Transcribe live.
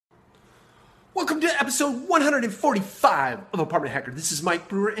Welcome to episode 145 of Apartment Hacker. This is Mike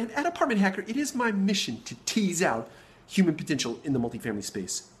Brewer, and at Apartment Hacker, it is my mission to tease out human potential in the multifamily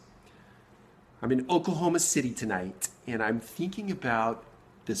space. I'm in Oklahoma City tonight, and I'm thinking about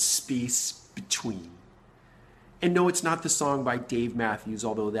the space between. And no, it's not the song by Dave Matthews,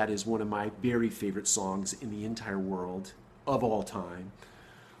 although that is one of my very favorite songs in the entire world of all time.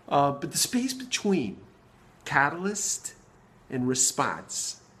 But the space between catalyst and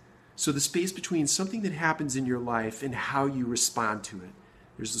response. So the space between something that happens in your life and how you respond to it.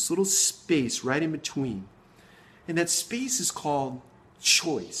 There's this little space right in between. And that space is called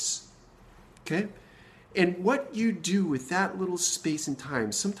choice. Okay? And what you do with that little space and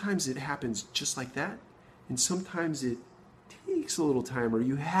time, sometimes it happens just like that. And sometimes it takes a little time, or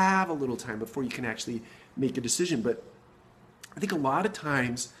you have a little time before you can actually make a decision. But I think a lot of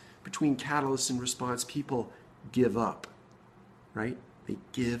times between catalyst and response, people give up, right? They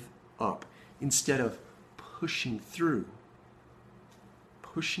give up instead of pushing through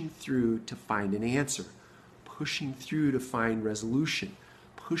to find an answer, pushing through to find resolution,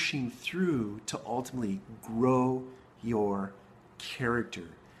 pushing through to ultimately grow your character.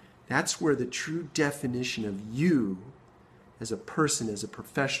 That's where the true definition of you as a person, as a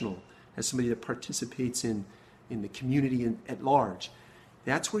professional, as somebody that participates in the community at large,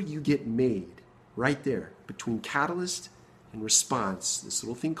 that's where you get made, right there, between catalyst and response, this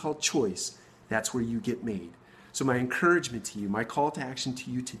little thing called choice. That's where you get made. So my encouragement to you, my call to action to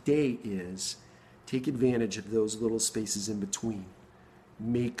you today is take advantage of those little spaces in between.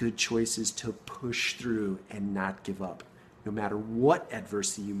 Make good choices to push through and not give up, no matter what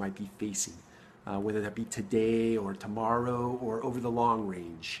adversity you might be facing, whether that be today or tomorrow or over the long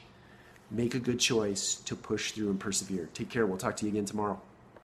range. Make a good choice to push through and persevere. Take care. We'll talk to you again tomorrow.